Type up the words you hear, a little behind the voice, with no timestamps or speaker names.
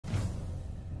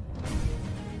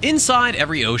Inside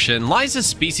every ocean lies a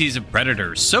species of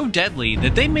predators so deadly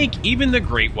that they make even the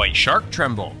great white shark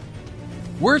tremble.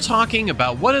 We're talking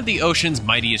about one of the ocean's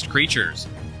mightiest creatures,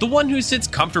 the one who sits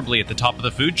comfortably at the top of the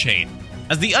food chain,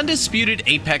 as the undisputed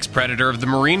apex predator of the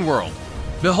marine world.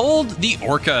 Behold the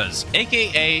orcas,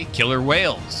 aka killer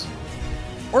whales.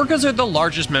 Orcas are the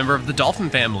largest member of the dolphin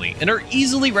family and are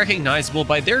easily recognizable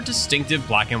by their distinctive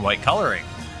black and white coloring.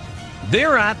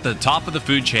 They're at the top of the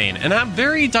food chain and have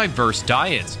very diverse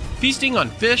diets, feasting on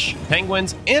fish,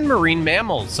 penguins, and marine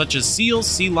mammals such as seals,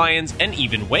 sea lions, and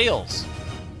even whales.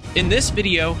 In this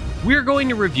video, we're going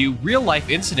to review real-life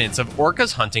incidents of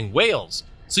orcas hunting whales,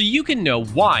 so you can know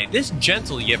why this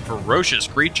gentle yet ferocious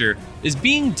creature is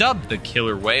being dubbed the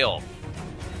killer whale.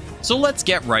 So let's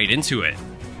get right into it.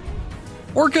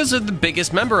 Orcas are the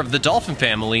biggest member of the dolphin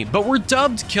family, but were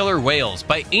dubbed killer whales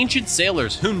by ancient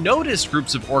sailors who noticed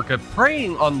groups of orca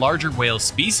preying on larger whale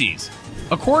species,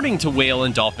 according to whale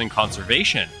and dolphin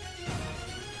conservation.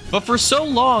 But for so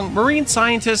long, marine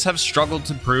scientists have struggled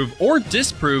to prove or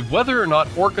disprove whether or not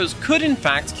orcas could in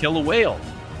fact kill a whale.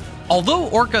 Although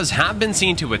orcas have been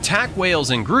seen to attack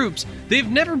whales in groups, they've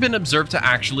never been observed to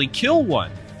actually kill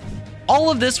one.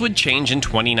 All of this would change in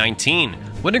 2019,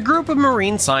 when a group of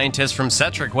marine scientists from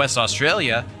Settrick, West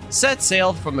Australia, set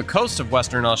sail from the coast of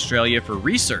Western Australia for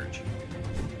research.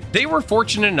 They were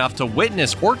fortunate enough to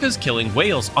witness orcas killing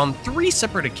whales on 3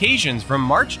 separate occasions from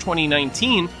March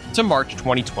 2019 to March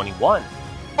 2021.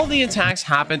 All the attacks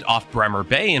happened off Bremer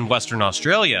Bay in Western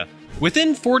Australia,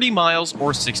 within 40 miles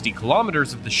or 60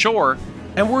 kilometers of the shore,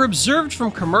 and were observed from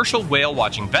commercial whale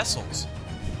watching vessels.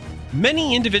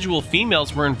 Many individual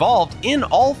females were involved in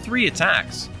all 3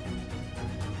 attacks.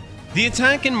 The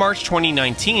attack in March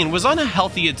 2019 was on a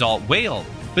healthy adult whale,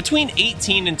 between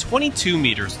 18 and 22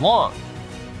 meters long.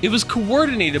 It was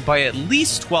coordinated by at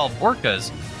least 12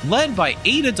 orcas, led by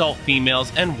 8 adult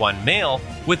females and 1 male,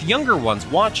 with younger ones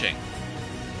watching.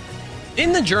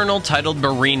 In the journal titled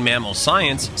Marine Mammal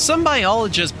Science, some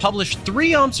biologists published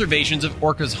 3 observations of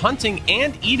orcas hunting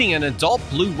and eating an adult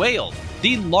blue whale,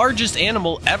 the largest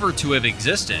animal ever to have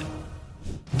existed.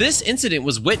 This incident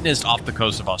was witnessed off the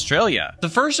coast of Australia. The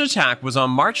first attack was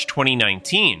on March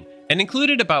 2019 and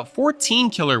included about 14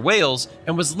 killer whales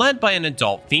and was led by an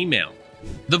adult female.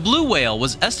 The blue whale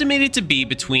was estimated to be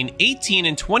between 18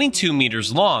 and 22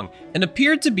 meters long and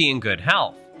appeared to be in good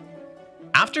health.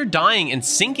 After dying and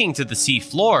sinking to the sea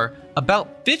floor,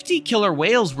 about 50 killer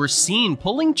whales were seen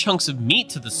pulling chunks of meat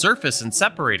to the surface and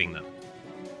separating them.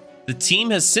 The team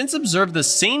has since observed the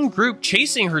same group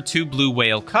chasing her 2 blue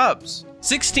whale cubs.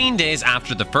 16 days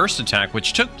after the first attack,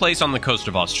 which took place on the coast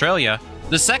of Australia,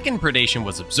 the second predation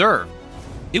was observed.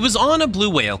 It was on a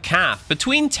blue whale calf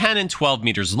between 10 and 12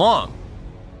 meters long.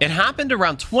 It happened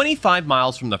around 25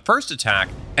 miles from the first attack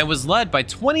and was led by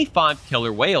 25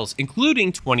 killer whales,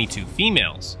 including 22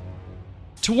 females.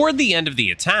 Toward the end of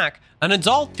the attack, an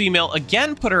adult female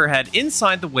again put her head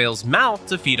inside the whale's mouth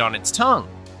to feed on its tongue.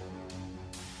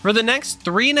 For the next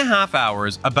 3.5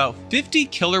 hours, about 50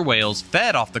 killer whales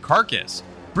fed off the carcass,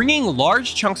 bringing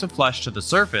large chunks of flesh to the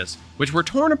surface, which were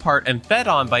torn apart and fed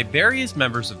on by various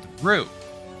members of the group.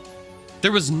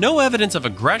 There was no evidence of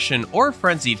aggression or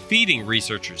frenzied feeding,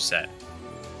 researchers said.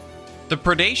 The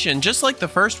predation, just like the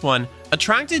first one,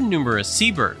 attracted numerous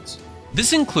seabirds.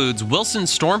 This includes Wilson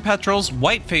storm petrels,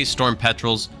 white-faced storm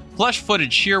petrels,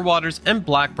 flesh-footed shearwaters, and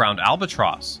black-browed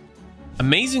albatross.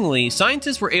 Amazingly,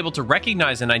 scientists were able to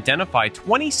recognize and identify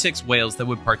 26 whales that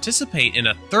would participate in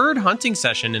a 3rd hunting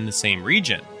session in the same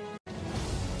region.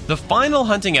 The final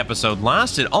hunting episode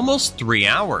lasted almost 3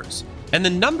 hours, and the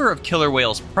number of killer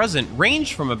whales present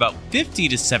ranged from about 50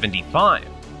 to 75.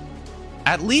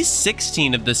 At least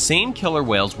 16 of the same killer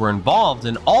whales were involved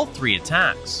in all 3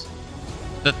 attacks.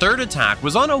 The 3rd attack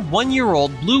was on a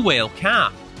 1-year-old blue whale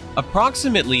calf,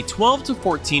 approximately 12 to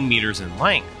 14 meters in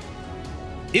length.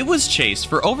 It was chased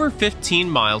for over 15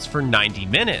 miles for 90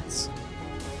 minutes.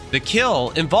 The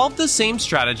kill involved the same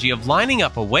strategy of lining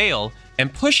up a whale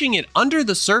and pushing it under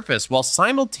the surface while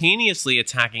simultaneously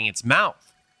attacking its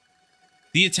mouth.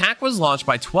 The attack was launched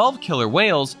by 12 killer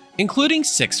whales, including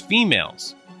 6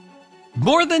 females.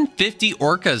 More than 50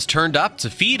 orcas turned up to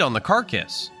feed on the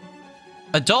carcass.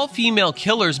 Adult female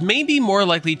killers may be more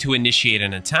likely to initiate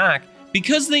an attack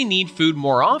because they need food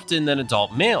more often than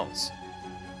adult males.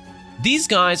 These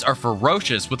guys are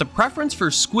ferocious with a preference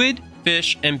for squid,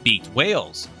 fish, and beaked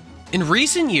whales. In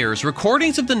recent years,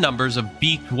 recordings of the numbers of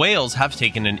beaked whales have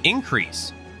taken an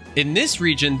increase. In this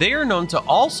region, they are known to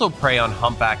also prey on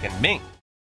humpback and mink.